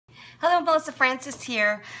Hello, Melissa Francis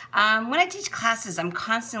here. When I teach classes, I'm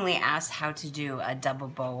constantly asked how to do a double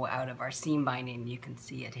bow out of our seam binding. You can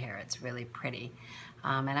see it here. It's really pretty.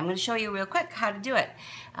 And I'm going to show you real quick how to do it.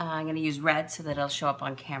 I'm going to use red so that it'll show up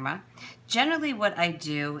on camera. Generally what I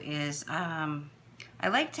do is I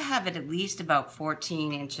like to have it at least about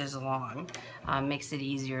 14 inches long. Makes it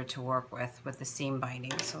easier to work with the seam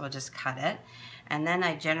binding. So I'll just cut it. And then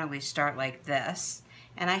I generally start like this.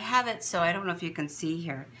 And I have it so I don't know if you can see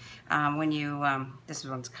here. When you, this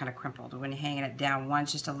one's kind of crumpled. When you're hanging it down,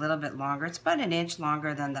 one's just a little bit longer. It's about an inch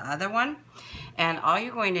longer than the other one. And all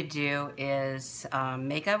you're going to do is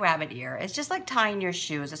make a rabbit ear. It's just like tying your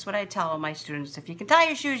shoes. That's what I tell all my students. If you can tie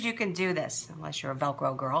your shoes, you can do this, unless you're a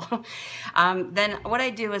Velcro girl. Then what I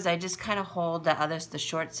do is I just kind of hold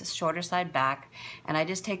the shorter side back, and I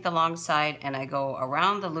just take the long side and I go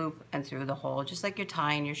around the loop and through the hole, just like you're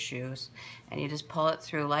tying your shoes. And you just pull it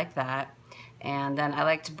through like that. And then I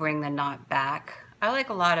like to bring the knot back. I like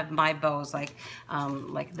a lot of my bows, like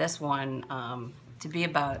this one, to be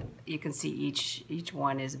about, you can see each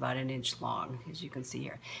one is about an inch long, as you can see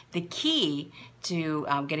here. The key to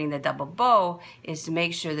getting the double bow is to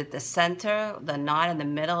make sure that the center, the knot in the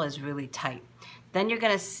middle is really tight. Then you're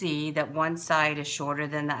going to see that one side is shorter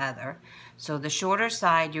than the other. So the shorter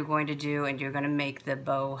side you're going to do, and you're going to make the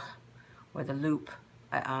bow or the loop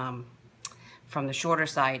from the shorter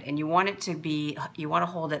side, and you want it to be, you want to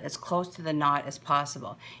hold it as close to the knot as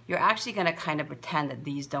possible. You're actually going to kind of pretend that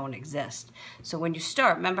these don't exist. So when you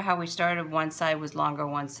start, remember how we started, one side was longer,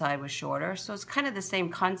 one side was shorter? So it's kind of the same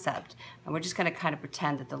concept, and we're just going to kind of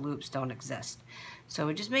pretend that the loops don't exist. So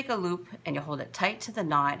we just make a loop, and you hold it tight to the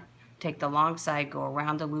knot, take the long side, go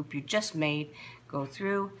around the loop you just made, go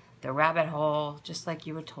through the rabbit hole, just like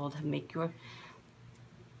you were told to make your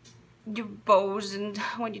bows and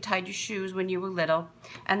when you tied your shoes when you were little.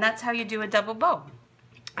 And that's how you do a double bow.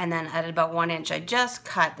 And then at about 1 inch, I just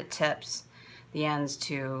cut the tips, the ends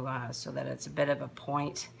to so that it's a bit of a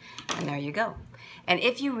point, and there you go. And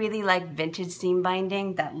if you really like vintage seam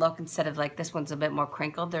binding, that look, instead of like this one's a bit more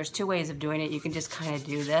crinkled, there's two ways of doing it. You can just kind of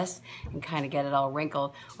do this and kind of get it all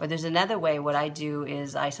wrinkled. Or there's another way. What I do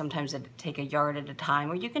is I sometimes take a yard at a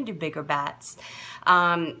time, or you can do bigger bats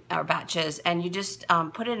or batches, and you just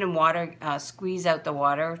put it in water, squeeze out the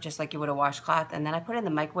water just like you would a washcloth, and then I put it in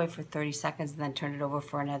the microwave for 30 seconds and then turn it over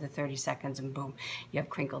for another 30 seconds, and boom, you have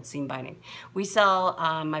crinkled seam binding. We sell,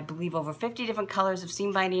 I believe, over 50 different colors of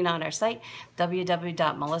seam binding on our site,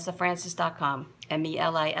 www.melissafrancis.com,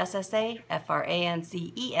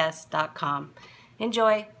 MELISSAFRANCES.com.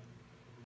 Enjoy!